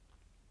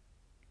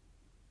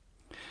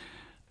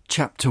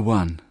Chapter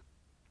 1.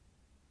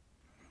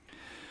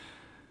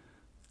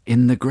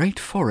 In the great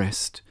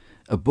forest,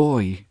 a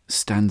boy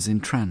stands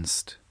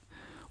entranced,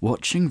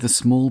 watching the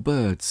small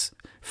birds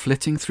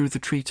flitting through the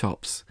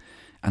treetops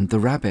and the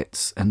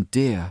rabbits and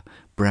deer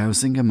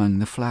browsing among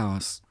the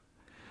flowers.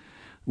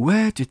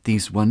 Where did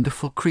these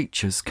wonderful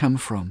creatures come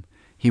from,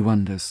 he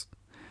wonders.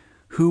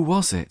 Who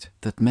was it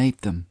that made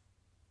them?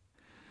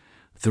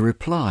 The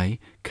reply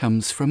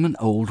comes from an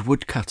old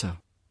woodcutter.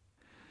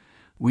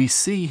 We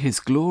see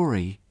his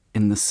glory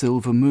in the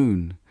silver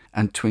moon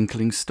and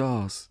twinkling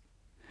stars.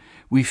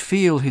 We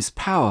feel his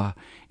power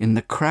in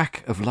the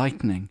crack of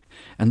lightning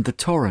and the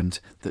torrent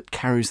that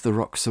carries the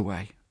rocks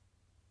away.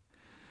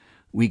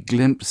 We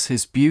glimpse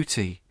his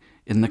beauty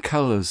in the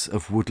colours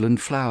of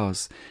woodland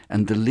flowers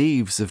and the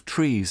leaves of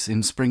trees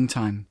in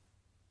springtime.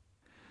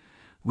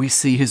 We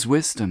see his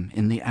wisdom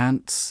in the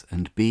ants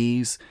and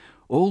bees,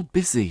 all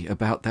busy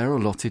about their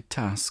allotted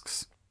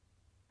tasks.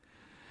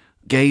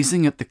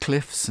 Gazing at the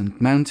cliffs and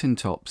mountain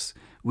tops,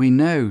 we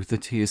know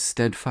that he is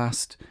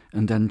steadfast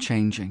and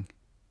unchanging.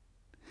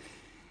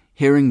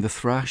 Hearing the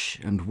thrush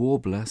and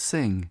warbler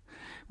sing,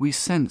 we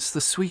sense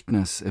the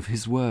sweetness of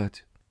his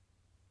word.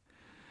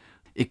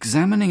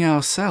 Examining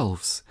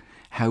ourselves,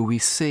 how we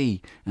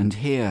see and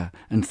hear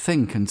and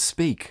think and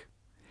speak,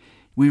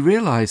 we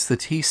realize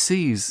that he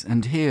sees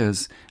and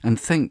hears and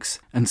thinks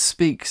and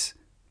speaks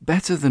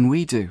better than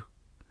we do.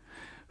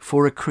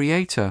 For a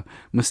creator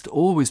must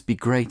always be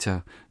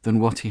greater than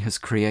what he has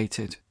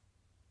created.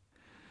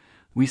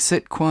 We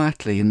sit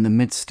quietly in the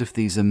midst of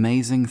these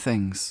amazing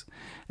things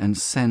and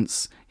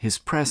sense his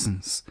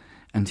presence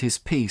and his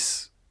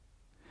peace.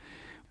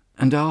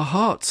 And our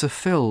hearts are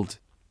filled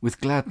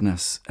with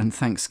gladness and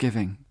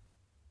thanksgiving.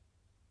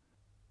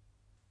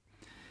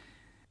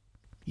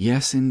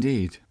 Yes,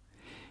 indeed,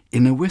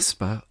 in a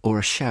whisper or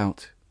a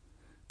shout,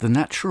 the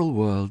natural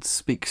world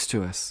speaks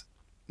to us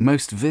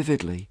most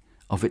vividly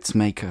of its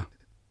maker.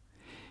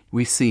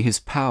 We see his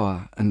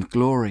power and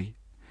glory,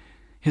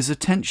 his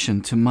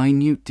attention to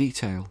minute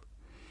detail,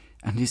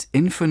 and his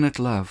infinite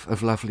love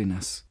of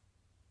loveliness.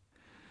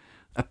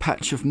 A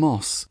patch of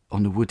moss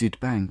on a wooded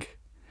bank,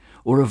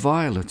 or a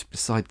violet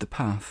beside the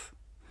path.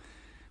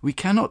 We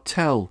cannot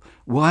tell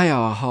why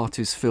our heart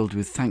is filled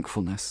with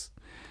thankfulness,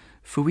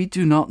 for we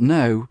do not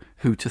know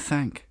who to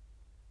thank.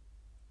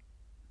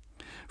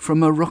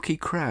 From a rocky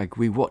crag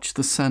we watch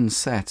the sun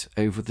set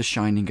over the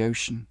shining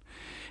ocean,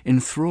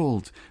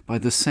 enthralled by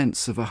the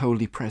sense of a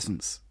holy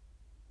presence.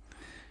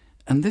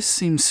 And this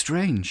seems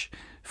strange,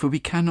 for we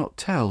cannot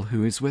tell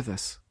who is with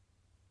us.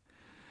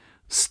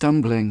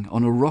 Stumbling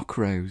on a rock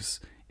rose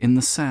in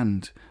the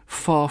sand,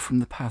 far from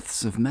the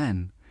paths of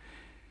men,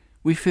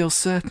 we feel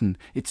certain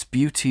its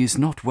beauty is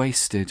not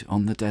wasted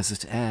on the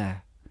desert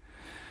air.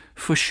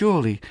 For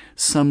surely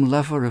some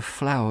lover of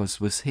flowers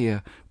was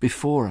here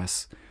before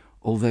us,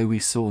 although we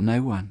saw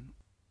no one.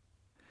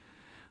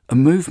 A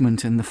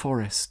movement in the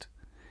forest,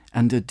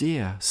 and a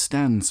deer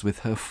stands with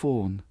her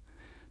fawn,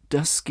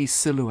 dusky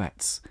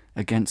silhouettes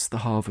against the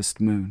harvest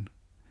moon.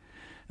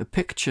 A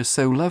picture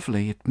so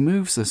lovely it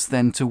moves us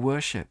then to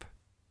worship,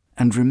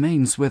 and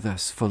remains with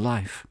us for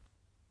life.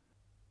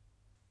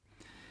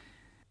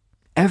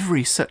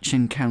 Every such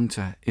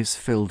encounter is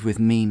filled with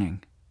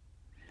meaning.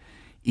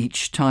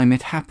 Each time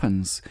it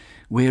happens,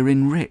 we're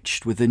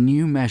enriched with a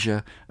new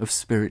measure of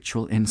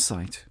spiritual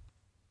insight.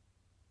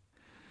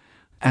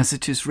 As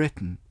it is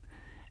written,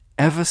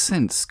 ever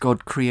since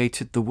God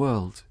created the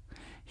world,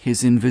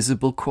 his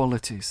invisible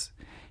qualities,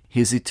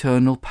 his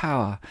eternal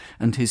power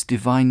and his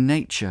divine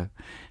nature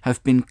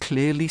have been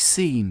clearly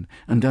seen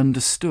and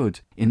understood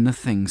in the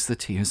things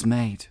that he has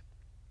made.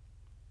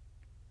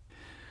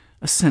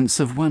 A sense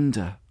of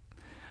wonder,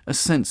 a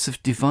sense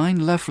of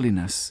divine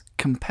loveliness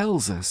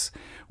compels us,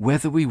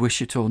 whether we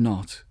wish it or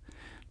not,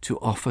 to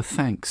offer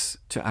thanks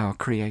to our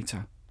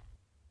Creator.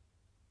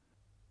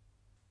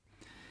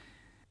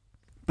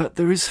 But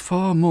there is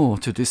far more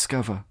to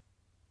discover.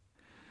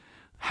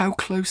 How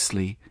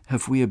closely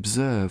have we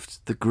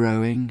observed the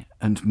growing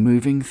and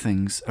moving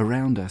things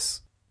around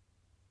us?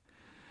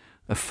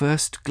 A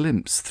first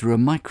glimpse through a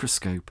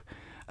microscope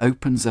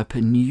opens up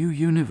a new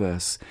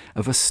universe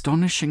of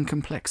astonishing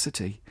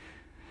complexity,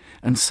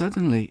 and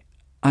suddenly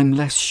I'm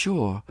less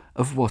sure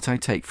of what I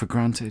take for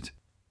granted.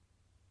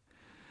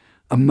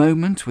 A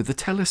moment with a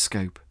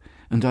telescope,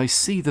 and I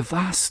see the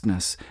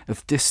vastness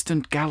of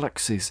distant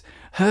galaxies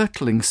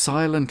hurtling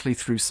silently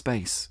through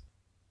space.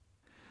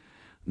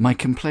 My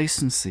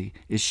complacency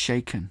is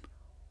shaken,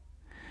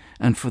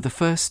 and for the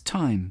first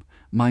time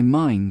my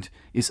mind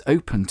is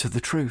open to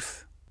the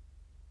truth.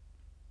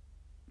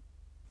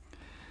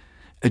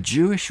 A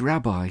Jewish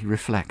rabbi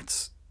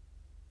reflects,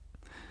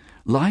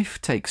 life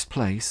takes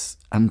place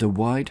under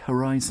wide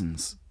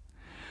horizons,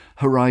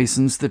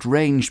 horizons that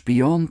range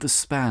beyond the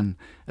span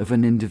of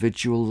an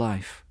individual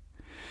life,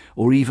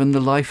 or even the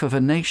life of a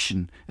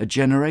nation, a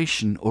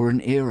generation, or an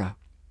era.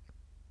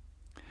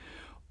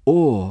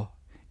 Awe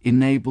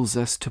enables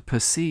us to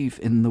perceive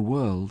in the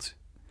world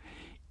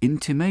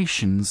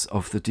intimations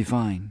of the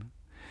divine,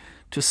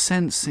 to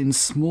sense in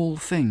small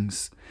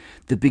things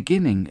the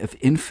beginning of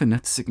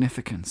infinite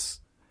significance,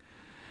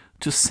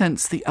 to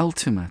sense the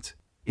ultimate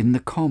in the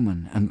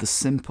common and the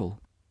simple,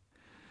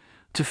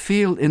 to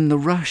feel in the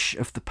rush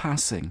of the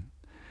passing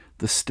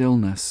the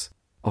stillness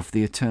of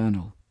the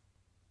eternal.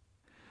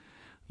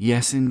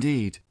 Yes,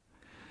 indeed,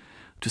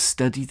 to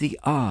study the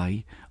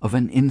eye of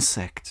an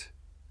insect,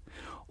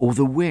 or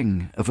the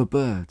wing of a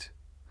bird,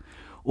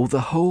 or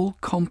the whole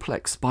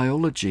complex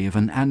biology of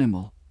an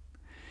animal,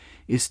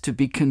 is to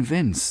be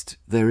convinced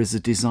there is a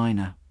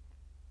designer.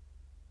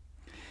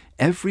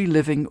 Every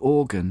living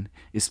organ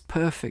is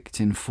perfect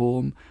in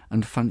form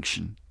and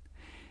function,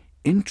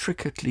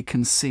 intricately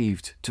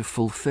conceived to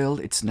fulfill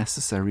its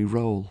necessary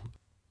role.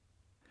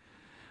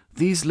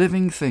 These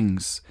living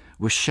things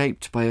were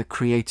shaped by a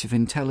creative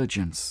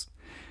intelligence,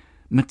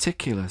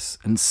 meticulous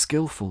and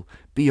skillful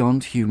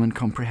beyond human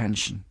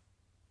comprehension.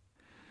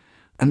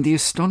 And the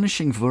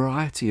astonishing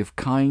variety of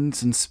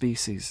kinds and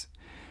species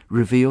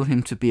reveal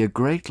him to be a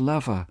great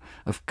lover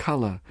of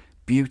colour,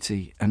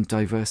 beauty, and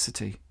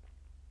diversity.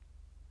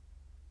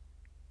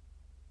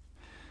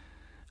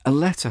 A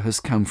letter has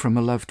come from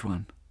a loved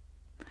one.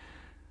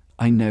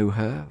 I know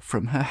her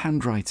from her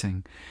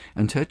handwriting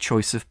and her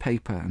choice of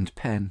paper and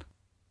pen.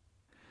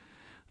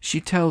 She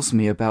tells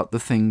me about the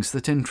things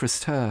that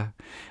interest her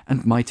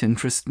and might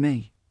interest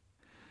me,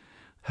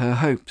 her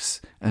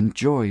hopes and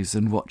joys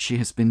and what she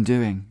has been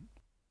doing.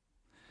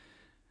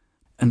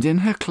 And in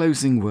her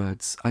closing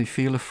words I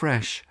feel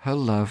afresh her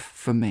love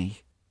for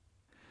me.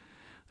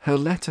 Her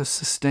letter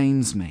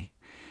sustains me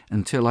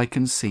until I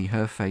can see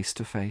her face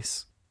to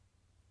face.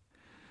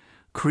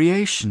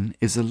 Creation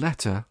is a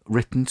letter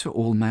written to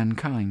all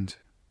mankind.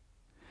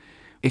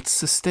 It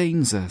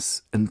sustains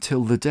us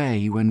until the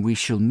day when we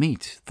shall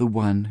meet the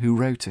one who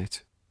wrote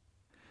it.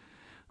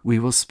 We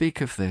will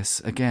speak of this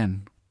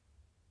again.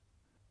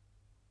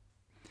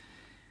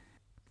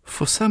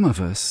 For some of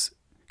us,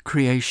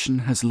 creation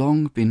has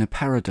long been a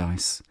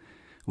paradise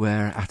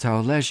where at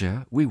our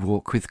leisure we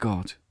walk with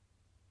God.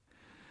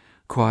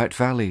 Quiet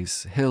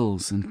valleys,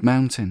 hills and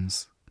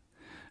mountains,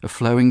 a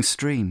flowing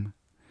stream,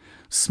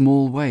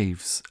 small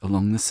waves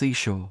along the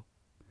seashore,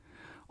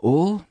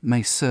 all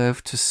may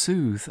serve to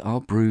soothe our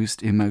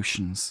bruised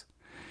emotions,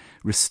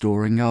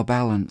 restoring our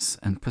balance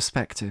and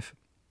perspective.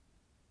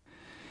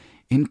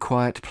 In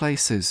quiet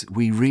places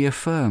we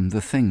reaffirm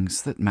the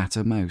things that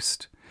matter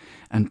most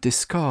and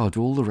discard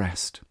all the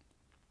rest.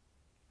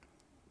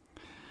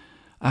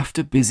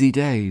 After busy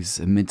days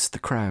amidst the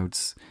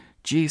crowds,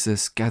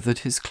 Jesus gathered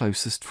his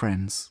closest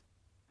friends.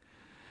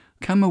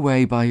 "Come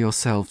away by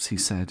yourselves," he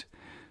said,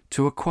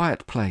 "to a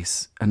quiet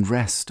place and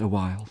rest a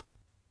while."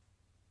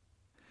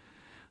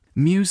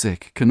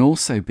 Music can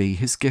also be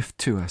his gift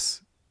to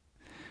us.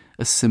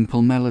 A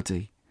simple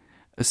melody,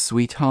 a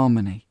sweet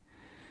harmony,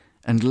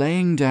 and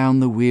laying down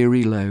the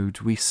weary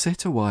load, we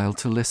sit a while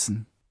to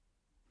listen.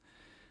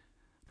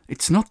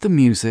 It's not the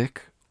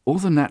music or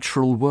the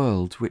natural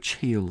world which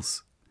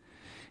heals.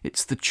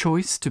 It's the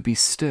choice to be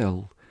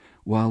still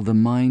while the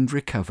mind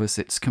recovers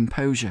its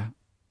composure.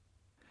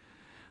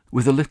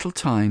 With a little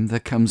time there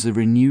comes a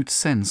renewed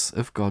sense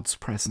of God's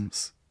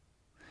presence,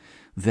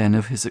 then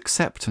of his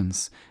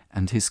acceptance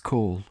and his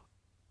call.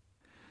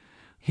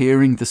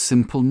 Hearing the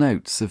simple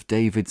notes of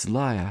David's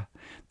lyre,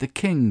 the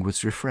king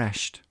was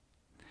refreshed.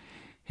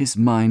 His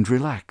mind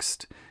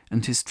relaxed,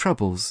 and his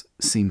troubles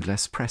seemed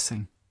less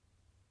pressing.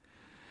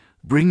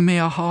 "Bring me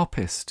a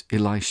harpist,"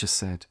 Elisha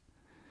said,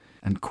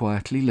 and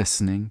quietly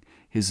listening,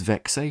 his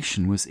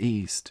vexation was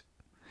eased.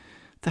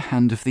 The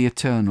hand of the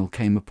Eternal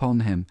came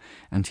upon him,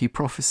 and he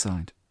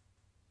prophesied.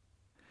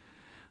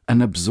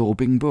 An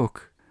absorbing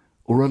book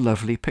or a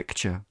lovely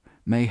picture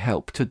may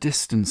help to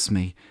distance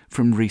me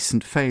from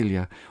recent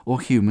failure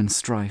or human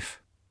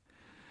strife,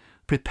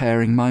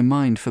 preparing my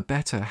mind for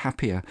better,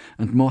 happier,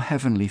 and more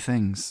heavenly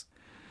things,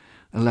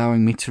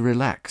 allowing me to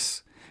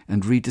relax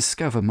and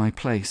rediscover my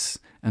place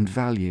and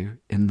value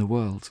in the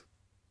world.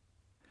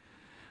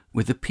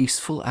 With a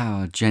peaceful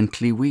hour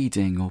gently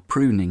weeding or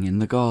pruning in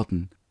the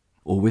garden,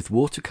 or with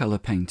watercolour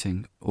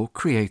painting or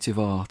creative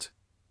art,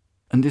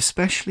 and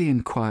especially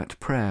in quiet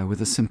prayer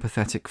with a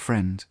sympathetic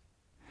friend,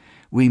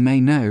 we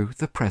may know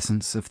the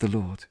presence of the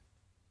Lord.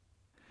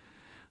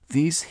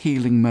 These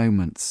healing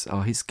moments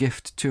are his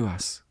gift to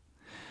us.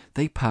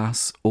 They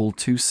pass all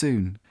too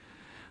soon,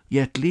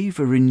 yet leave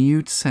a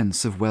renewed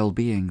sense of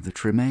well-being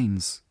that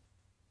remains.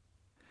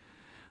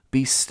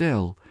 Be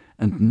still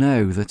and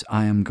know that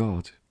I am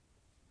God.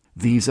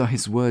 These are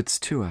his words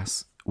to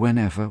us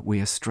whenever we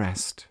are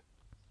stressed.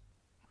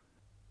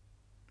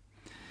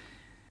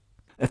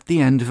 At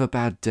the end of a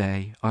bad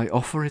day, I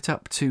offer it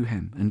up to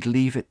him and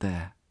leave it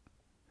there.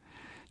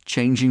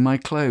 Changing my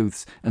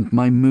clothes and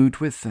my mood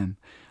with them,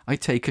 I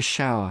take a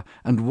shower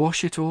and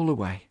wash it all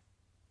away.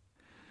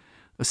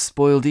 A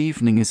spoiled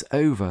evening is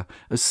over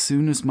as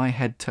soon as my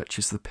head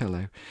touches the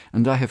pillow,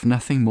 and I have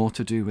nothing more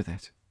to do with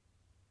it.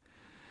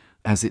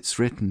 As it's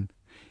written,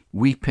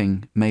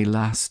 weeping may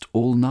last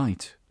all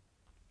night,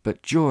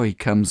 but joy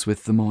comes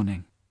with the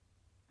morning.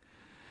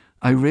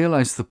 I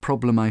realize the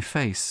problem I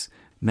face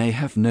may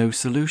have no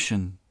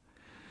solution.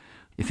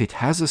 If it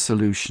has a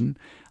solution,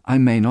 I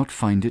may not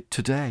find it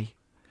today.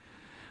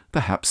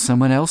 Perhaps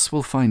someone else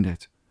will find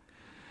it.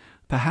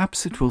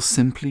 Perhaps it will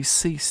simply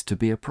cease to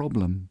be a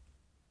problem.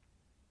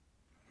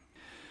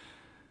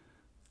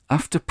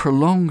 After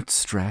prolonged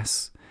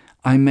stress,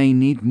 I may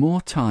need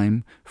more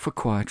time for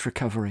quiet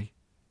recovery.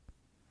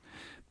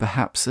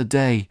 Perhaps a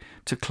day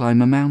to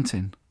climb a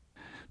mountain,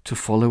 to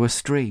follow a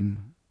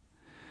stream,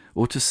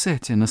 or to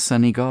sit in a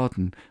sunny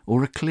garden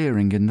or a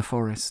clearing in the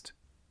forest.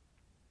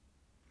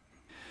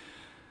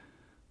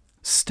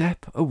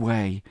 Step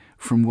away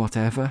from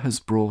whatever has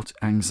brought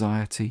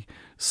anxiety,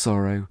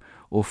 sorrow,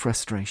 or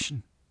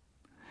frustration.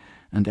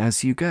 And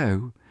as you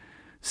go,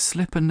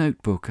 slip a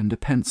notebook and a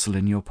pencil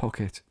in your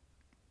pocket.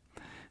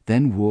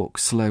 Then walk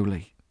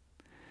slowly.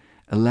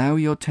 Allow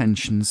your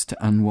tensions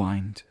to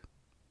unwind.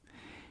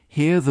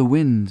 Hear the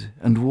wind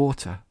and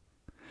water.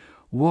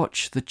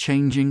 Watch the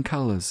changing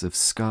colours of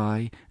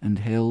sky and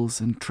hills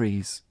and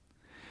trees.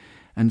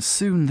 And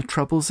soon the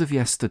troubles of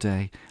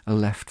yesterday are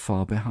left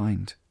far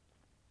behind.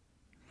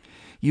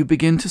 You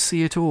begin to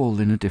see it all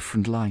in a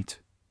different light.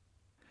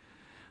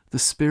 The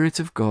Spirit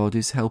of God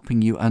is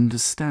helping you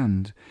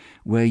understand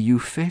where you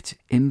fit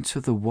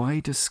into the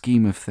wider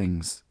scheme of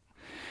things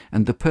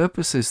and the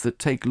purposes that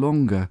take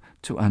longer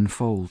to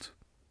unfold.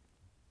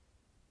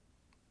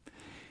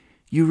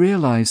 You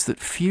realize that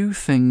few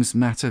things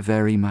matter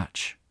very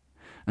much,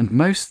 and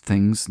most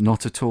things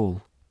not at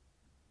all.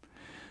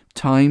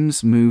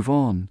 Times move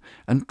on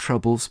and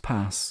troubles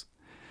pass,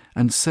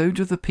 and so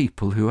do the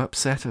people who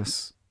upset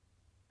us.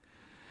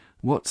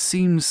 What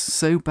seems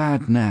so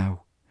bad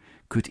now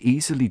could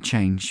easily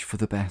change for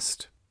the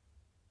best.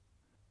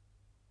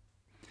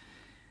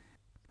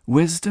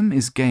 Wisdom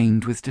is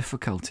gained with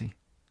difficulty.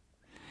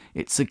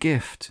 It's a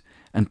gift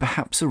and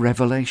perhaps a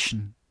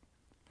revelation,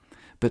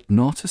 but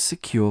not a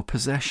secure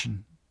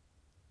possession.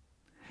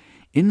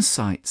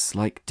 Insights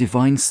like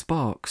divine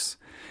sparks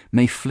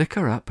may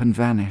flicker up and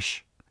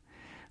vanish,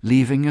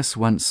 leaving us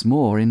once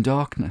more in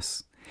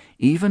darkness,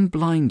 even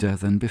blinder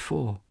than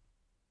before.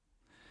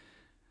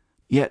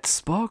 Yet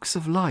sparks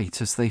of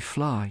light as they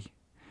fly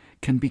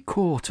can be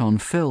caught on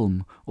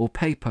film or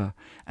paper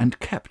and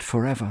kept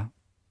forever.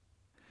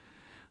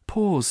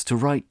 Pause to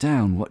write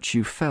down what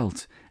you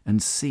felt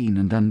and seen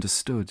and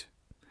understood,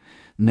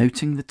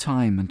 noting the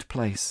time and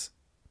place.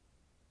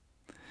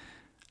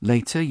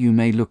 Later you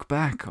may look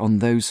back on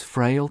those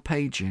frail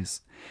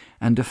pages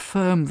and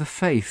affirm the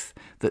faith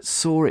that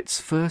saw its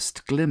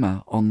first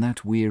glimmer on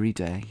that weary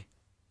day.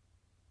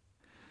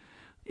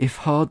 If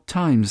hard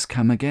times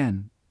come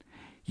again,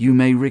 you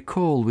may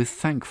recall with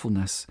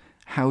thankfulness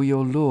how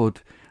your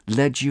Lord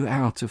led you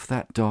out of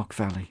that dark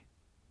valley.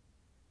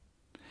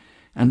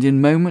 And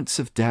in moments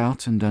of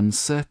doubt and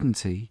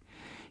uncertainty,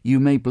 you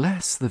may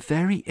bless the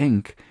very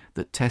ink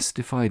that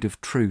testified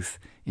of truth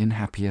in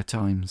happier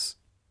times.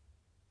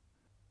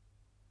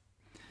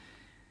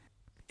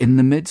 In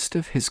the midst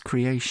of his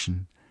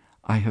creation,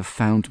 I have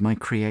found my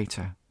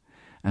Creator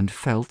and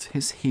felt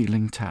his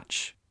healing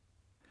touch.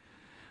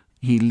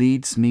 He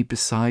leads me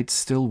beside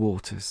still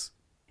waters.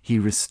 He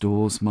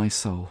restores my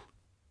soul.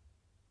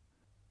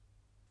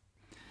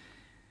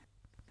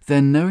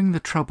 Then, knowing the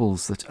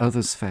troubles that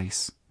others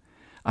face,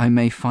 I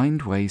may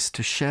find ways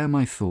to share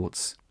my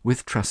thoughts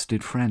with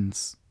trusted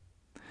friends,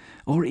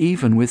 or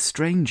even with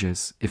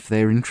strangers if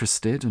they're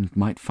interested and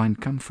might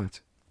find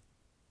comfort.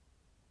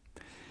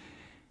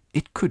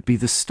 It could be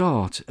the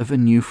start of a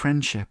new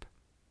friendship,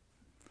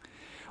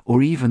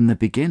 or even the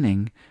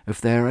beginning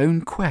of their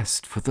own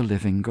quest for the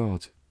living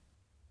God.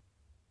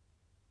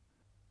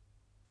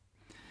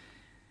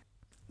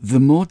 The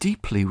more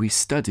deeply we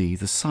study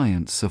the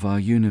science of our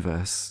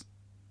universe,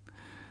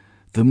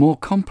 the more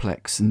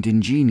complex and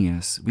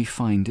ingenious we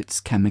find its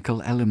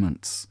chemical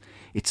elements,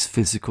 its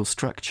physical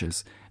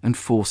structures and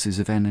forces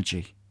of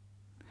energy,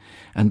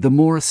 and the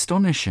more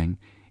astonishing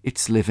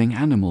its living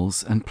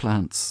animals and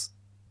plants.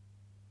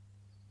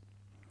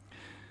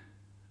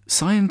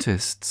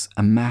 Scientists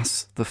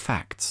amass the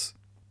facts,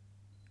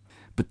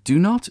 but do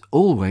not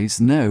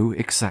always know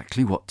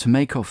exactly what to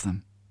make of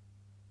them.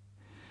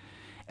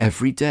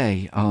 Every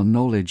day our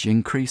knowledge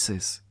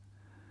increases,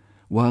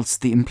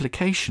 whilst the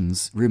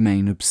implications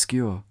remain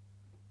obscure.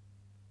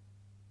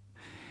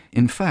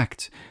 In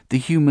fact, the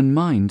human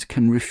mind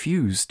can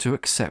refuse to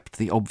accept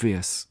the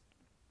obvious.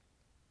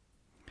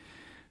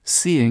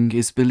 Seeing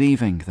is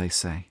believing, they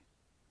say.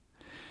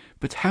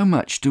 But how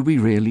much do we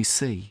really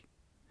see?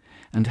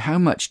 And how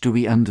much do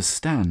we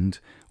understand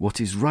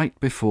what is right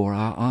before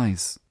our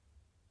eyes?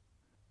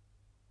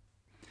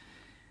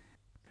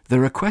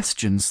 There are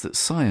questions that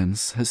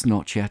science has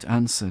not yet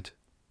answered,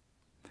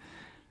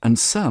 and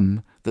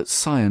some that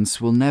science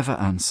will never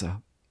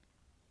answer.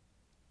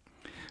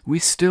 We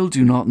still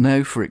do not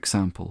know, for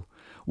example,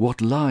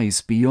 what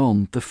lies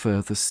beyond the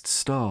furthest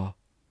star,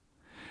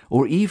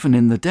 or even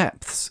in the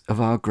depths of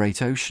our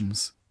great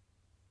oceans.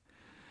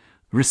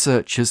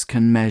 Researchers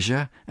can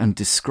measure and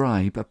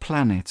describe a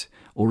planet,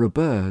 or a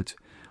bird,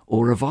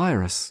 or a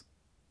virus,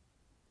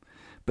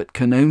 but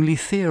can only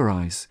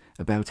theorize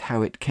about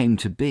how it came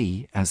to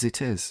be as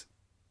it is.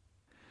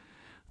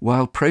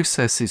 While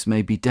processes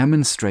may be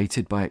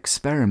demonstrated by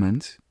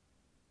experiment,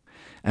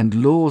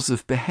 and laws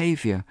of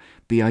behaviour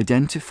be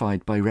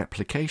identified by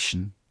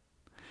replication,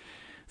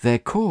 their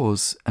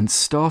cause and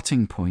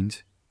starting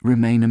point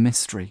remain a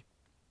mystery.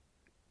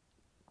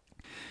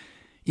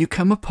 You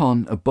come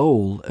upon a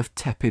bowl of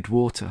tepid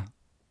water,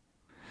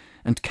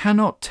 and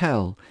cannot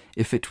tell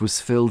if it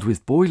was filled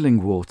with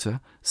boiling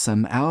water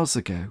some hours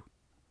ago,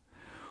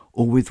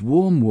 or with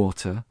warm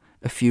water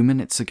a few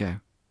minutes ago.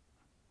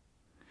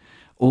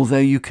 Although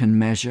you can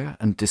measure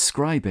and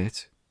describe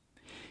it,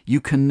 you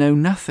can know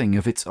nothing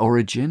of its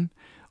origin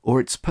or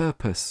its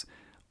purpose,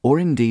 or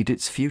indeed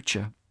its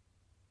future.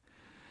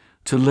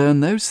 To learn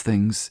those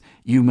things,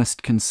 you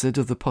must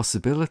consider the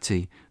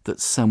possibility that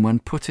someone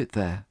put it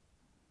there,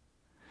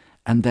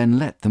 and then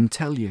let them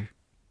tell you.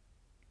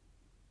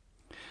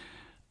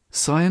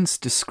 Science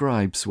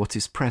describes what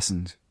is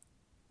present,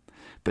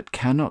 but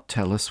cannot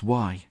tell us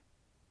why.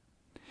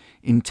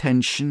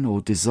 Intention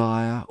or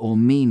desire or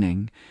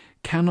meaning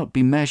cannot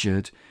be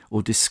measured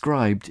or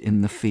described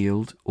in the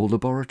field or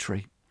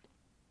laboratory.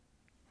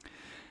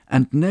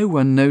 And no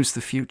one knows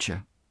the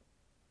future.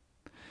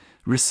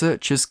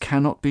 Researchers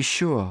cannot be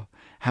sure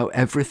how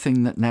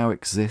everything that now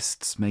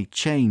exists may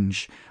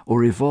change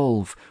or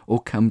evolve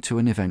or come to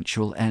an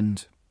eventual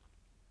end.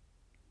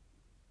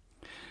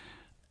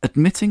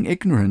 Admitting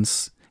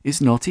ignorance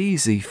is not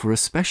easy for a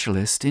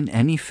specialist in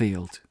any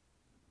field.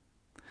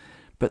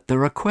 But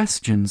there are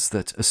questions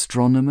that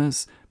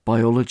astronomers,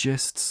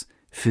 biologists,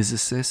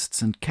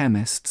 physicists and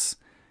chemists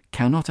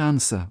cannot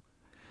answer.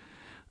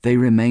 They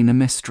remain a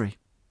mystery.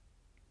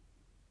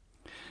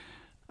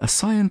 A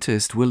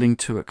scientist willing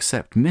to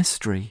accept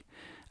mystery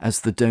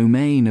as the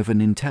domain of an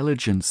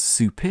intelligence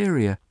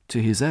superior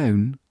to his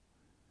own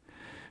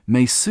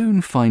may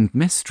soon find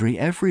mystery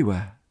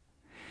everywhere,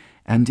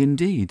 and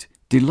indeed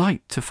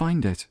delight to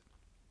find it.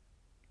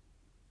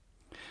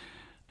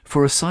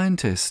 For a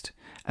scientist,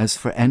 as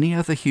for any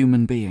other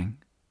human being,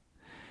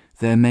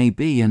 there may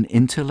be an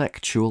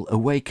intellectual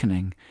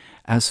awakening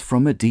as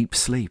from a deep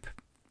sleep.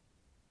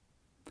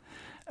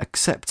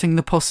 Accepting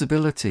the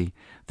possibility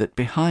that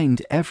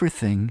behind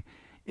everything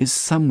is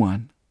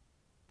someone,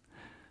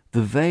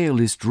 the veil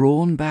is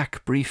drawn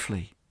back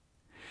briefly,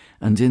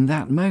 and in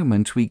that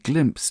moment we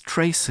glimpse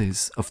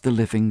traces of the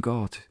living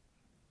God.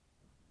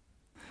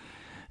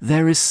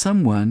 There is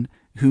someone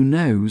who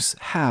knows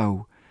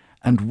how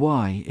and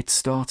why it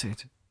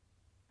started,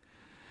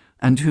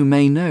 and who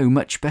may know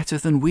much better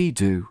than we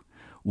do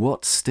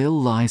what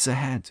still lies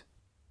ahead.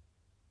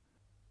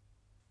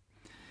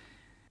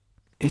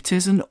 It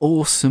is an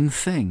awesome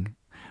thing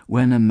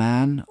when a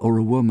man or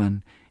a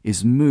woman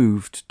is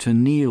moved to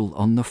kneel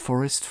on the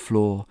forest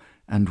floor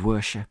and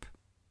worship.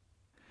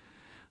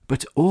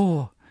 But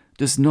awe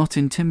does not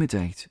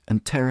intimidate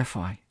and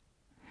terrify.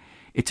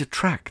 It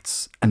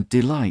attracts and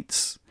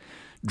delights,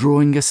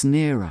 drawing us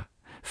nearer,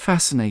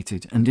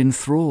 fascinated and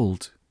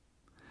enthralled,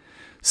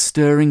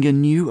 stirring a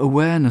new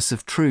awareness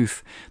of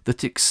truth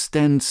that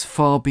extends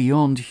far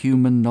beyond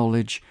human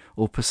knowledge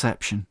or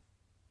perception.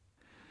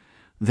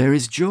 There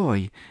is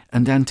joy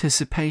and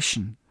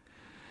anticipation,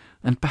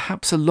 and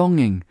perhaps a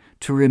longing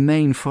to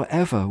remain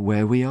forever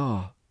where we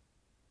are.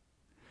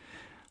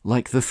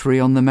 Like the three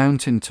on the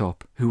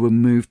mountaintop who were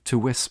moved to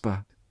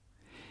whisper,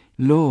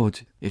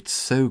 "Lord, it's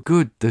so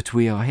good that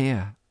we are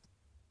here."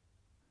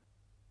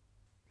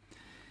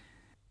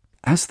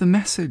 As the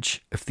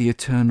message of the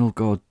eternal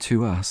God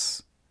to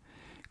us,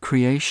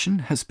 creation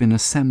has been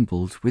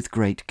assembled with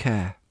great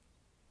care.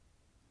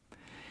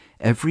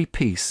 Every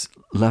piece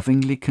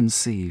lovingly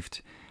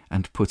conceived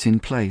and put in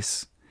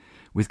place,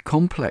 with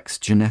complex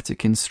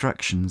genetic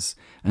instructions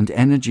and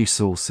energy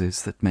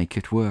sources that make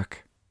it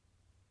work.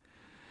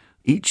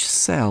 Each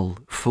cell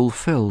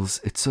fulfills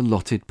its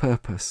allotted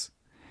purpose,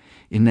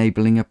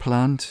 enabling a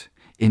plant,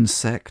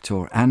 insect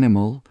or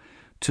animal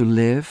to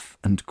live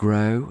and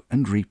grow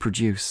and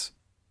reproduce.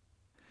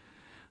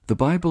 The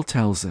Bible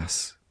tells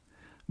us,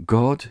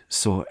 God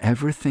saw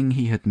everything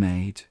he had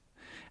made,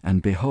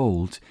 and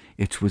behold,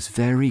 it was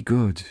very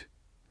good.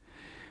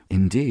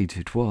 Indeed,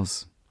 it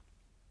was.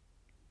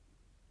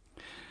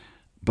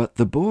 But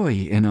the boy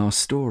in our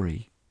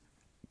story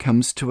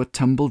comes to a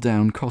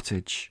tumble-down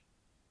cottage,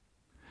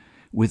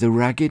 with a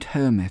ragged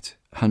hermit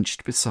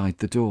hunched beside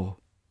the door.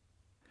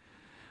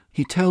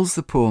 He tells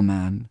the poor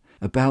man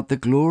about the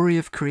glory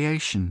of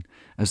creation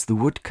as the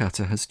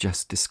woodcutter has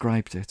just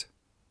described it.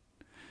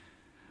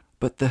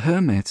 But the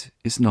hermit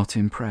is not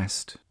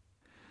impressed.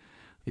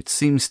 "It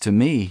seems to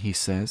me," he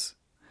says,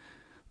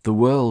 "the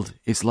world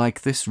is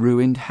like this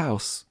ruined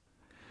house.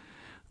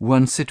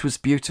 Once it was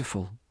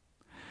beautiful,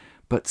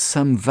 but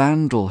some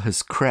vandal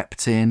has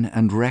crept in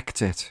and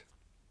wrecked it."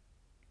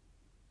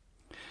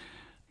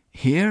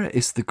 Here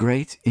is the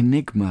great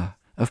enigma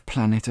of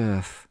planet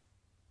Earth.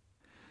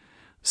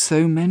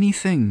 So many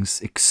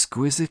things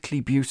exquisitely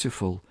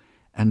beautiful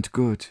and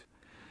good,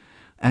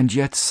 and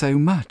yet so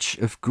much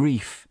of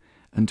grief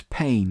and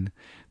pain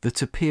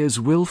that appears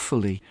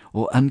willfully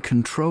or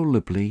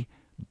uncontrollably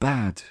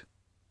bad.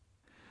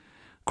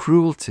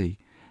 cruelty,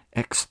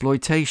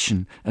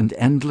 exploitation, and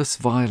endless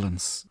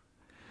violence.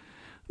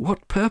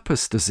 What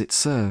purpose does it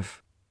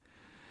serve?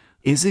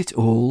 Is it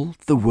all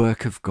the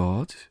work of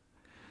God?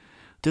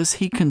 Does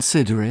he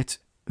consider it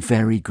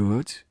very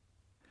good?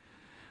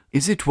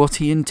 Is it what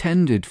he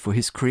intended for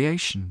his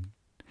creation?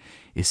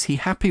 Is he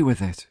happy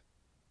with it?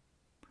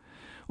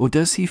 Or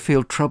does he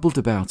feel troubled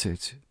about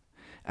it,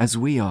 as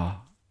we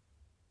are?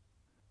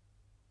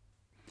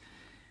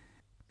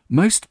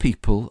 Most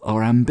people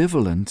are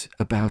ambivalent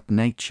about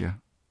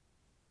nature.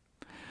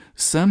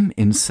 Some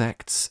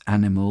insects,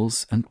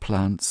 animals, and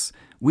plants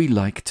we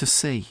like to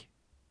see,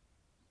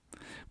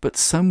 but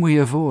some we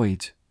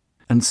avoid,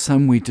 and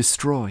some we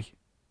destroy.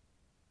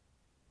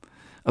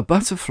 A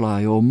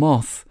butterfly or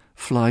moth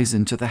flies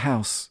into the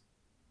house.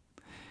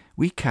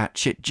 We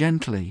catch it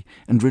gently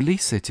and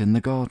release it in the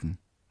garden.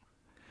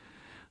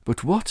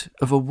 But what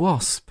of a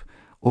wasp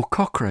or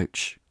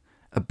cockroach,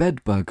 a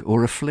bedbug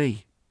or a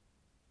flea?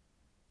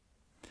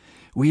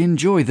 We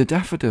enjoy the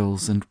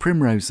daffodils and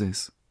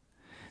primroses,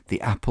 the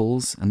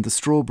apples and the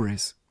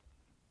strawberries.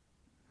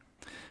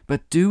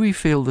 But do we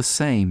feel the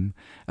same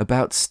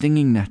about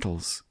stinging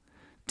nettles,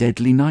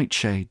 deadly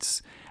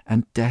nightshades,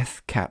 and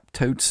death-capped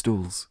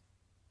toadstools?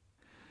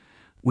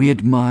 We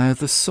admire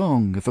the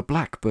song of a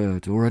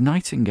blackbird or a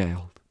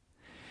nightingale,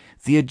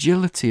 the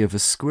agility of a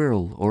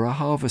squirrel or a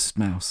harvest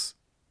mouse,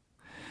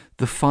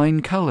 the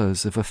fine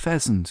colours of a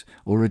pheasant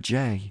or a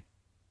jay.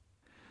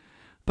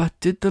 But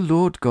did the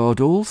Lord God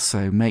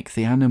also make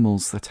the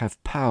animals that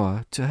have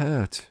power to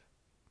hurt?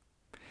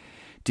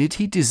 Did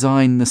he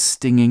design the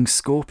stinging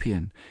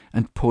scorpion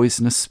and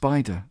poisonous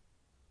spider?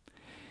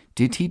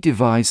 Did he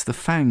devise the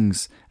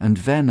fangs and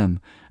venom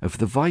of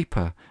the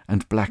viper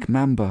and black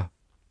mamba?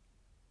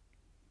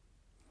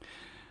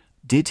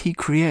 Did he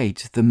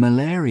create the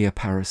malaria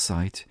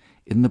parasite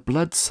in the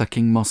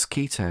blood-sucking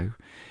mosquito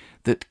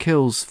that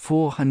kills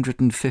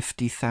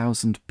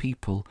 450,000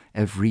 people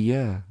every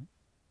year?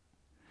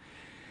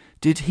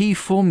 Did he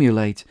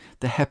formulate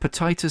the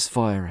hepatitis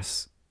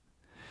virus,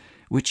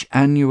 which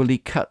annually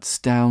cuts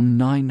down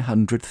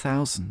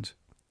 900,000?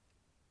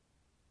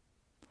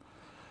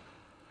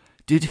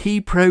 Did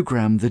he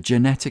program the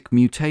genetic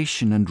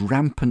mutation and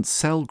rampant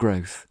cell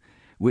growth,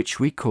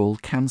 which we call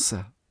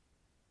cancer?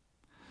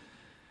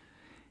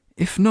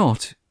 If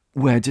not,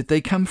 where did they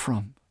come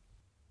from?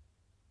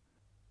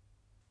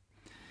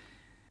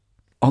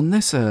 On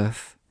this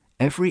earth,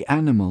 every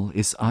animal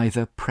is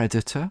either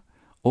predator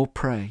or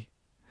prey,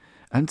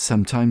 and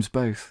sometimes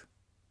both.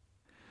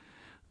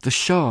 The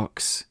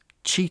sharks,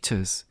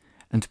 cheetahs,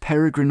 and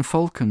peregrine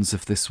falcons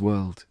of this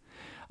world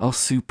are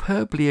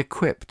superbly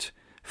equipped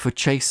for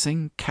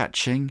chasing,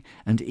 catching,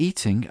 and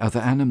eating other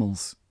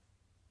animals.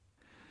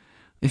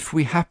 If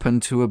we happen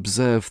to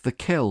observe the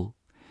kill,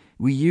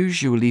 we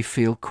usually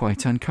feel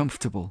quite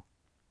uncomfortable.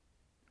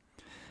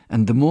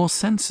 And the more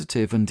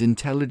sensitive and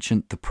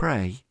intelligent the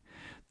prey,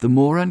 the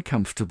more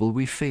uncomfortable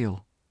we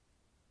feel.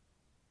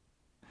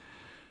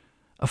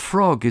 A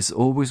frog is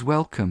always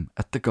welcome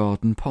at the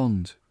garden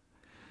pond.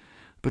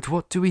 But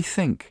what do we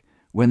think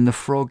when the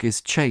frog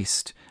is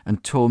chased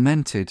and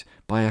tormented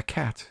by a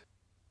cat?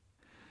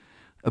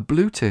 A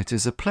blue-tit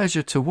is a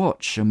pleasure to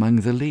watch among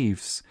the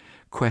leaves,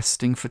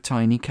 questing for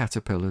tiny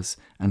caterpillars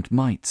and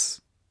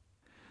mites.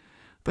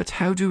 But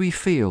how do we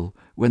feel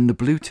when the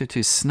blue-tit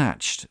is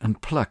snatched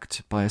and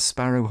plucked by a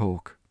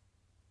sparrowhawk?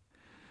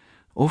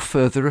 Or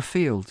further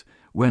afield,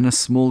 when a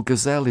small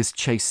gazelle is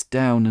chased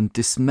down and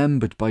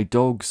dismembered by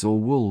dogs or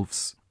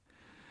wolves?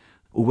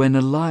 Or when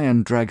a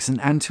lion drags an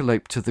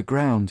antelope to the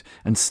ground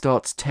and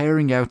starts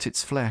tearing out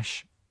its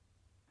flesh?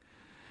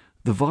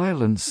 The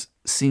violence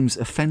seems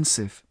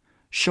offensive,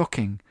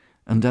 shocking,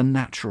 and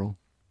unnatural.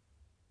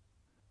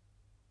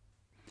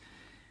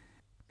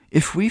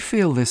 If we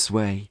feel this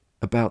way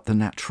about the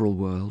natural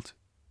world,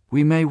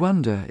 we may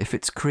wonder if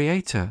its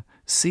creator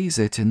sees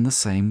it in the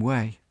same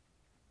way.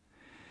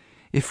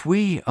 If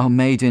we are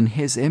made in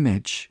his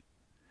image,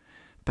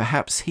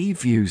 perhaps he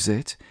views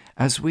it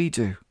as we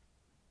do.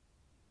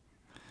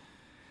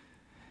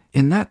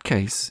 In that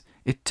case,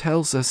 it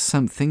tells us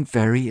something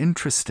very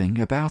interesting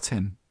about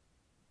him.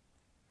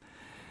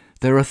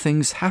 There are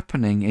things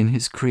happening in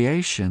his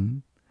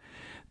creation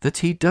that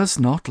he does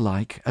not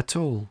like at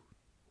all.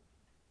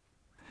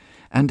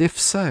 And if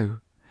so,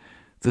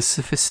 the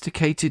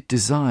sophisticated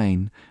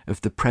design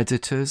of the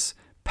predators,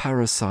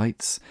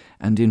 parasites,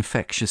 and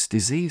infectious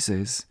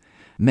diseases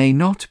may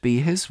not be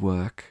his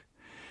work,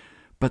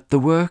 but the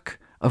work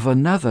of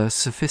another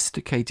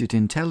sophisticated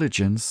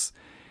intelligence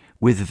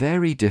with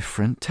very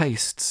different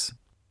tastes.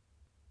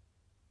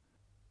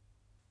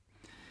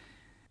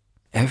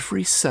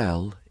 Every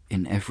cell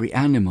in every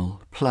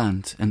animal,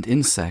 plant, and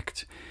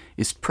insect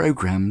is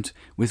programmed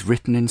with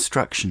written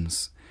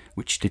instructions,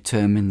 which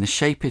determine the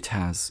shape it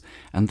has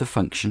and the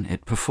function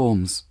it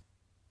performs.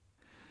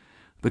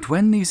 But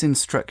when these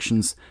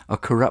instructions are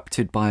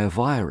corrupted by a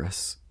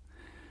virus,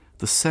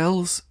 the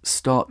cells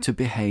start to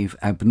behave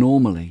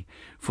abnormally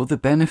for the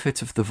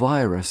benefit of the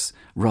virus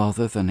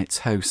rather than its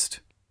host.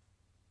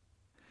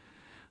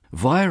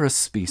 Virus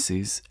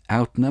species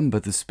outnumber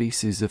the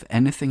species of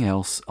anything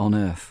else on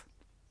Earth.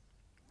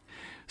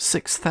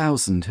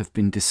 6,000 have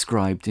been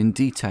described in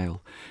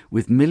detail,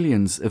 with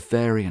millions of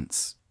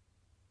variants.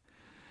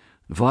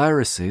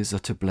 Viruses are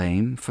to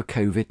blame for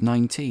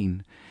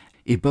COVID-19,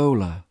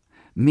 Ebola,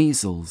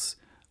 measles,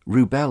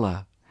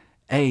 rubella,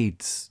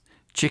 AIDS,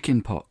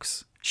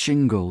 chickenpox,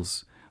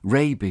 shingles,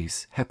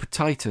 rabies,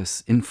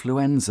 hepatitis,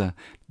 influenza,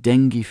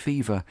 dengue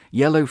fever,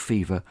 yellow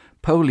fever,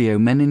 polio,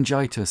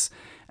 meningitis,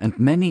 and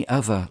many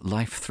other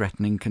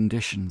life-threatening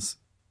conditions.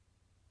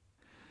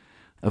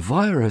 A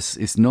virus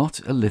is not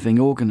a living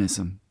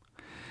organism,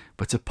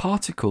 but a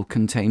particle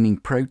containing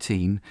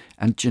protein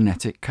and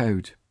genetic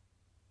code.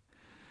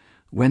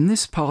 When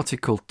this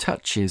particle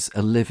touches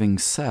a living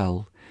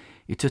cell,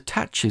 it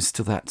attaches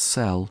to that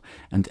cell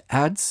and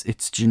adds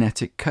its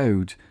genetic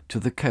code to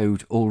the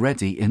code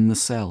already in the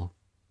cell.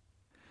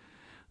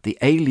 The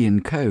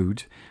alien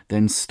code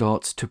then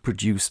starts to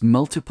produce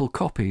multiple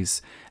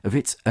copies of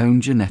its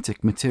own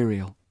genetic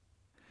material.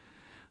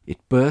 It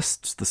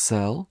bursts the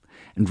cell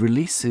and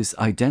releases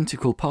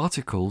identical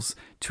particles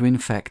to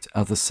infect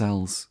other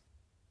cells.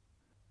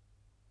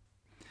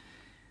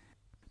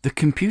 The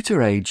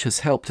computer age has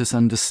helped us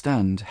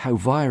understand how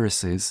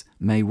viruses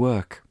may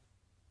work.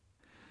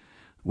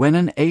 When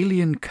an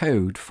alien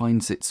code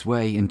finds its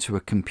way into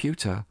a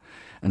computer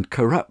and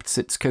corrupts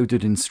its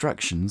coded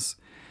instructions,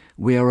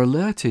 we are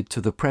alerted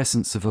to the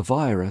presence of a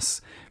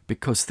virus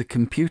because the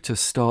computer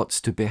starts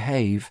to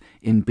behave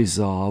in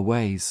bizarre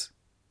ways.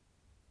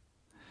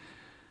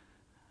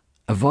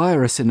 A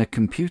virus in a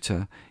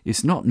computer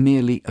is not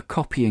merely a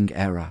copying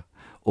error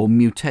or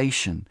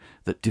mutation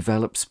that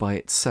develops by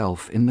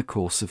itself in the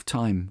course of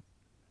time.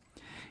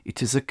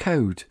 It is a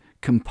code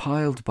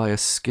compiled by a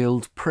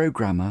skilled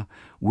programmer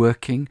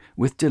working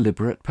with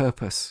deliberate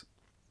purpose.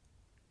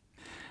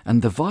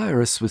 And the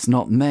virus was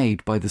not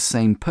made by the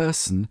same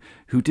person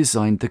who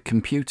designed the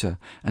computer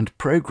and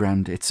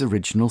programmed its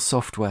original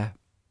software.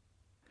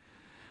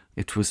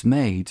 It was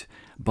made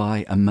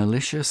by a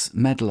malicious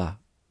meddler.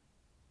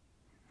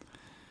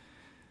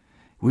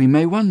 We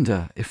may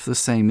wonder if the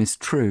same is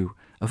true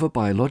of a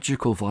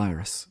biological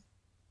virus.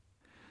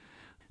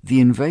 The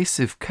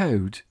invasive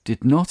code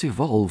did not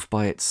evolve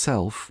by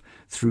itself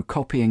through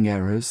copying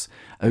errors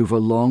over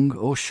long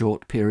or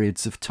short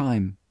periods of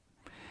time.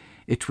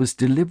 It was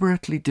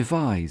deliberately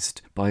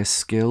devised by a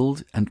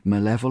skilled and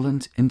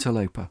malevolent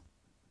interloper.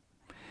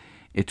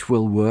 It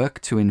will work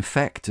to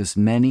infect as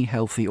many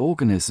healthy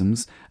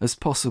organisms as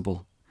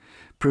possible,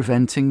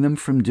 preventing them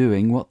from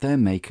doing what their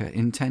maker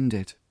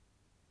intended.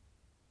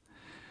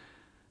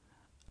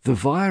 The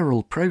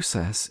viral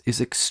process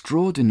is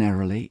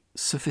extraordinarily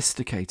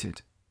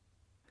sophisticated.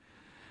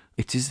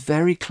 It is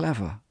very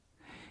clever.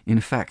 In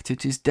fact,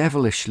 it is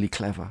devilishly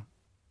clever.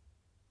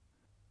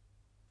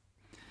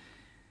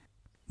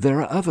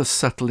 There are other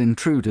subtle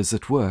intruders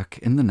at work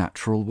in the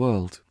natural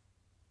world.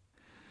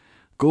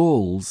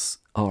 Galls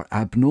are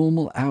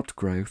abnormal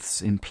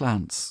outgrowths in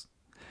plants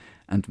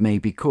and may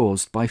be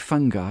caused by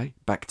fungi,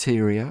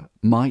 bacteria,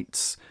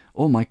 mites,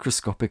 or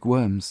microscopic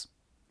worms,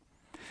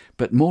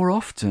 but more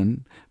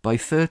often by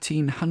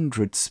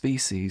 1,300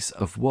 species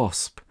of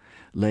wasp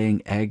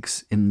laying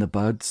eggs in the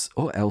buds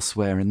or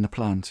elsewhere in the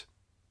plant.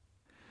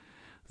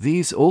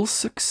 These all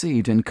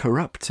succeed in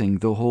corrupting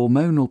the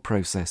hormonal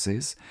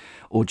processes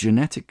or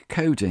genetic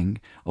coding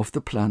of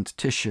the plant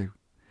tissue,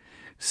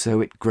 so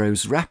it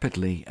grows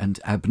rapidly and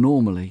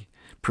abnormally,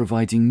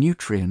 providing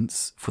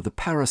nutrients for the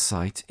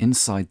parasite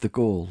inside the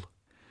gall.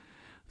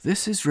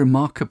 This is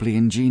remarkably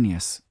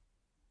ingenious.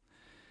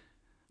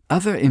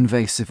 Other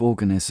invasive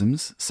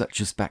organisms,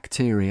 such as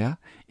bacteria,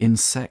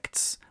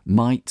 insects,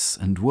 mites,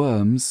 and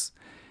worms,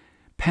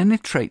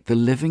 penetrate the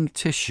living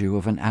tissue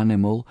of an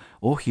animal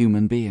or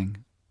human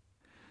being.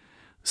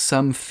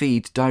 Some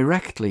feed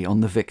directly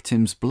on the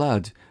victim's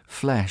blood,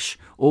 flesh,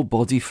 or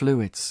body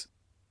fluids.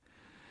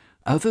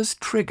 Others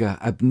trigger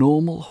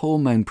abnormal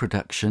hormone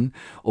production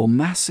or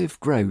massive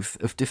growth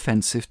of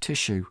defensive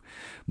tissue,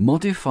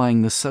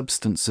 modifying the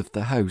substance of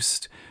the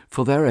host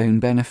for their own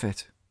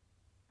benefit.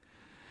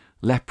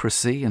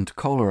 Leprosy and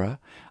cholera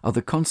are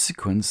the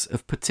consequence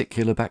of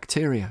particular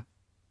bacteria.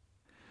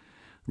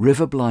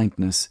 River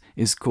blindness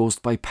is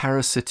caused by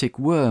parasitic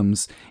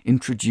worms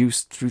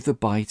introduced through the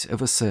bite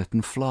of a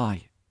certain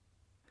fly.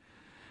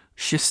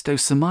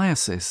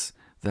 Schistosomiasis,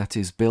 that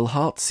is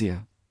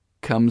bilharzia,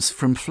 comes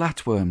from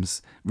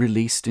flatworms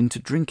released into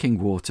drinking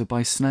water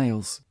by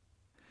snails.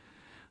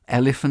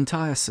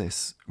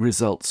 Elephantiasis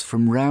results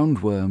from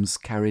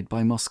roundworms carried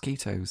by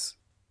mosquitoes.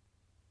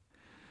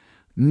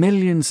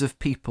 Millions of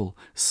people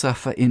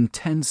suffer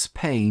intense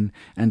pain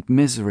and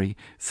misery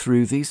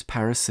through these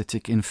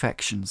parasitic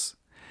infections,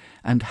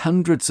 and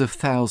hundreds of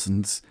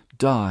thousands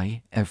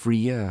die every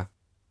year.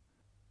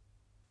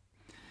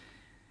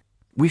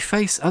 We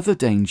face other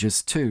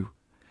dangers too.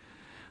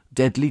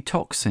 Deadly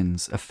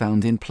toxins are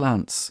found in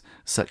plants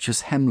such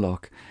as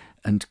hemlock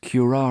and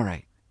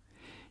curare,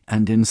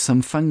 and in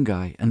some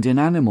fungi and in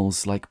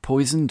animals like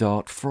poison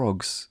dart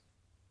frogs.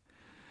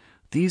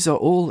 These are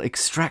all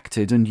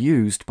extracted and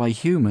used by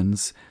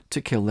humans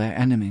to kill their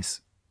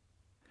enemies.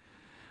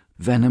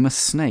 Venomous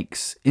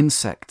snakes,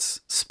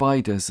 insects,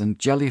 spiders, and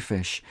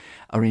jellyfish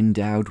are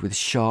endowed with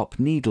sharp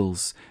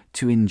needles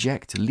to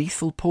inject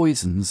lethal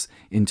poisons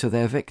into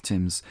their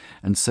victims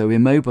and so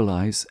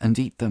immobilize and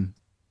eat them.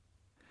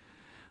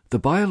 The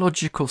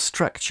biological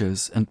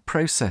structures and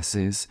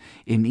processes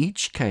in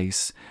each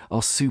case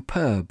are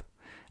superb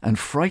and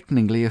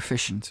frighteningly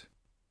efficient.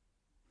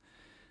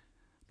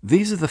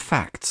 These are the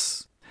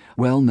facts,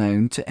 well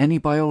known to any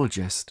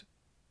biologist.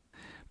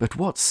 But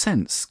what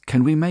sense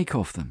can we make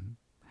of them?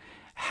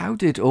 How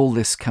did all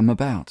this come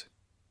about?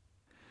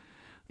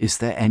 Is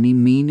there any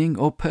meaning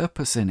or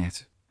purpose in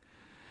it?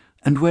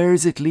 And where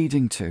is it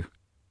leading to?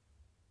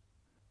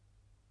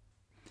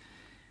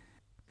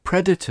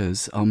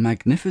 Predators are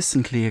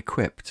magnificently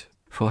equipped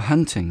for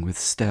hunting with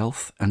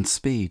stealth and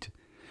speed,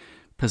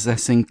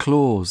 possessing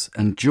claws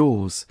and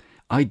jaws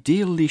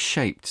ideally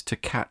shaped to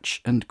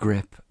catch and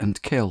grip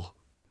and kill.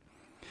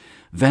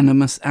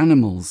 Venomous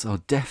animals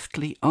are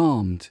deftly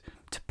armed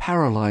to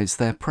paralyze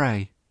their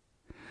prey.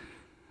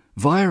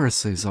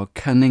 Viruses are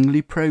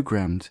cunningly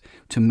programmed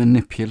to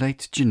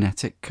manipulate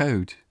genetic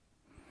code.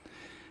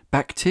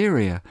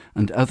 Bacteria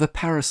and other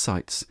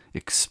parasites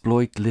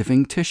exploit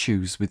living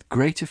tissues with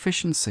great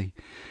efficiency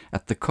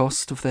at the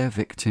cost of their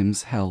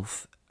victims'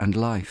 health and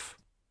life.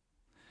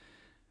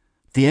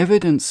 The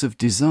evidence of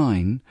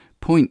design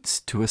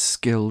points to a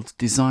skilled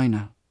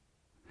designer,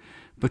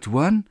 but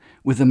one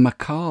with a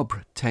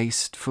macabre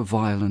taste for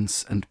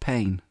violence and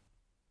pain.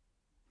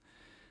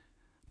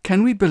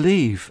 Can we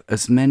believe,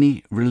 as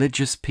many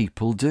religious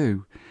people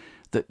do,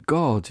 that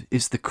God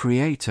is the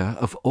creator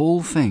of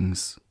all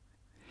things,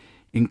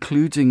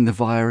 including the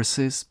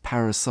viruses,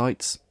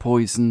 parasites,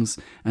 poisons,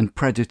 and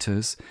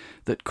predators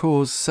that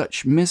cause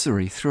such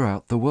misery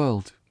throughout the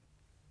world?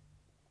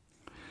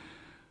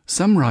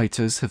 Some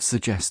writers have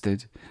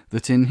suggested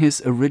that in his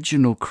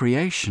original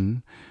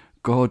creation,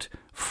 God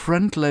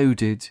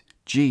front-loaded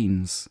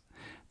genes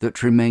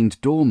that remained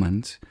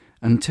dormant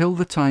until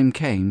the time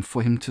came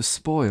for him to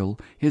spoil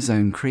his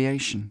own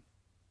creation.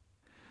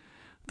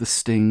 The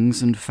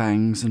stings and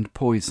fangs and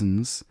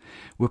poisons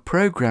were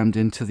programmed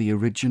into the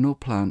original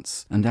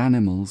plants and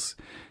animals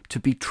to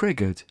be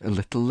triggered a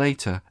little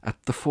later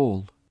at the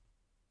fall.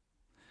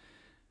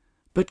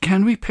 But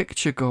can we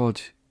picture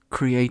God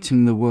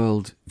creating the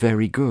world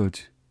very good,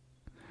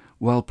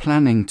 while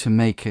planning to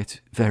make it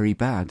very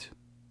bad?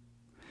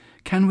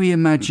 Can we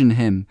imagine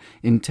him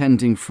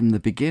intending from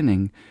the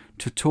beginning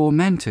to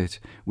torment it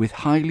with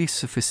highly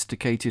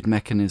sophisticated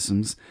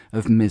mechanisms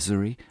of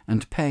misery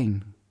and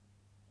pain?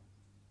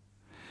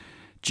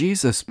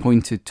 Jesus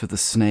pointed to the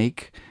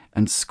snake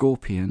and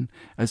scorpion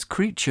as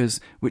creatures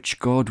which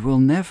God will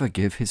never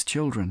give his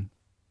children.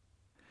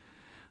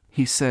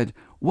 He said,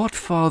 "What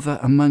father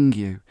among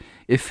you,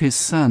 if his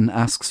son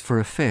asks for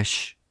a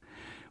fish,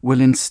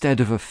 will instead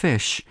of a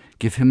fish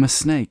give him a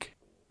snake?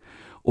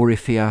 Or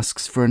if he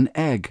asks for an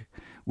egg,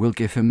 will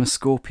give him a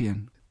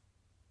scorpion?"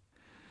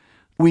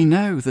 We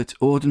know that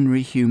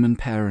ordinary human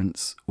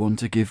parents want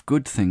to give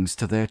good things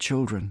to their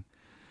children.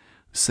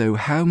 So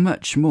how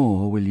much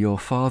more will your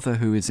Father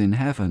who is in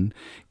heaven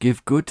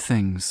give good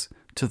things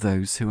to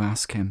those who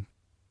ask him?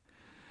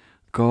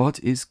 God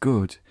is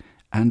good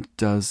and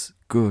does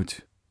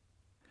good.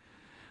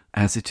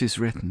 As it is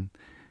written,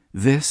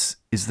 "This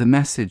is the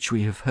message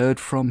we have heard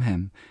from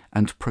him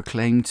and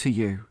proclaim to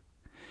you,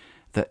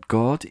 that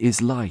God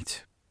is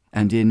light,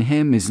 and in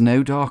him is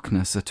no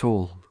darkness at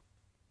all."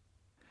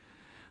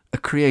 A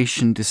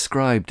creation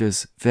described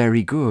as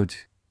very good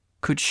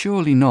could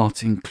surely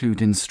not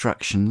include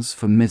instructions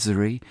for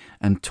misery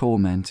and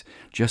torment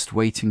just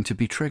waiting to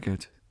be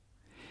triggered.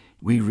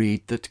 We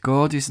read that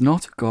God is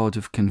not a God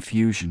of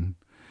confusion,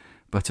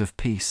 but of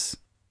peace.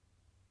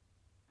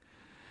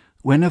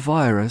 When a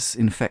virus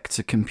infects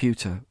a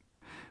computer,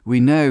 we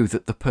know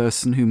that the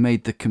person who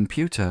made the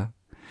computer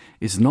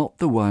is not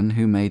the one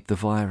who made the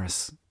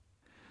virus.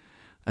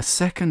 A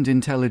second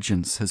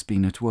intelligence has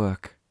been at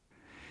work.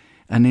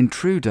 An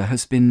intruder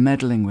has been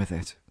meddling with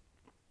it.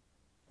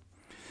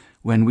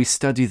 When we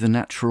study the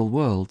natural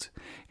world,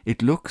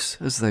 it looks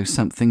as though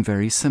something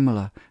very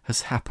similar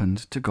has happened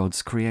to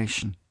God's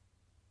creation.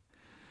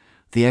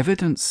 The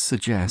evidence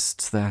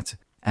suggests that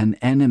an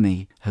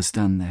enemy has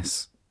done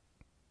this.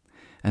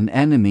 An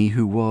enemy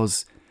who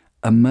was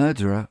a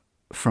murderer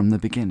from the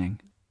beginning.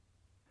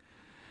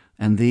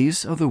 And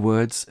these are the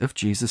words of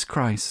Jesus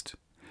Christ,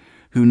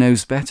 who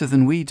knows better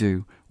than we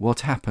do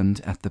what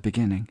happened at the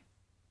beginning.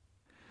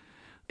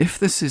 If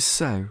this is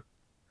so,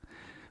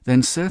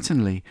 then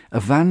certainly a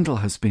Vandal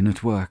has been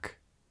at work.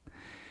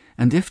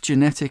 And if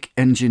genetic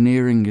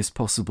engineering is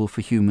possible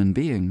for human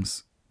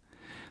beings,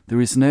 there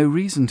is no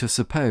reason to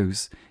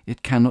suppose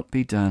it cannot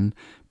be done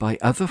by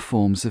other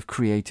forms of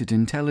created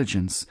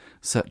intelligence,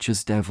 such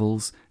as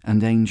devils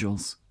and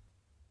angels.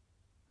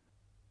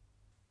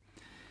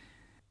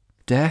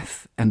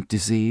 Death and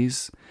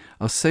disease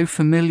are so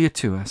familiar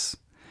to us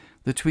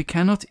that we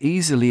cannot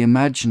easily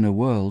imagine a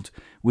world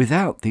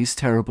without these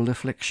terrible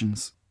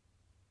afflictions.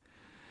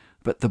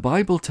 But the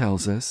Bible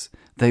tells us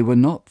they were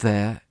not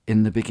there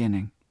in the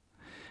beginning,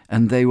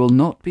 and they will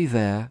not be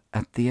there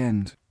at the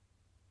end.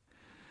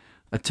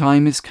 A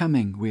time is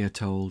coming, we are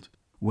told,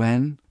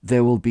 when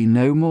there will be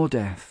no more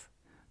death,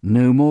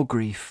 no more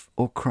grief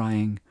or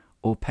crying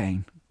or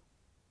pain.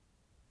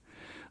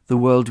 The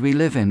world we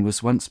live in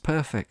was once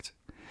perfect,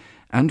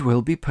 and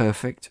will be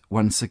perfect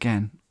once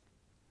again.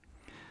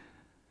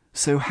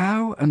 So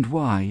how and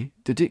why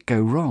did it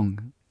go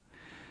wrong?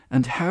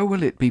 And how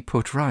will it be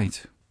put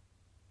right?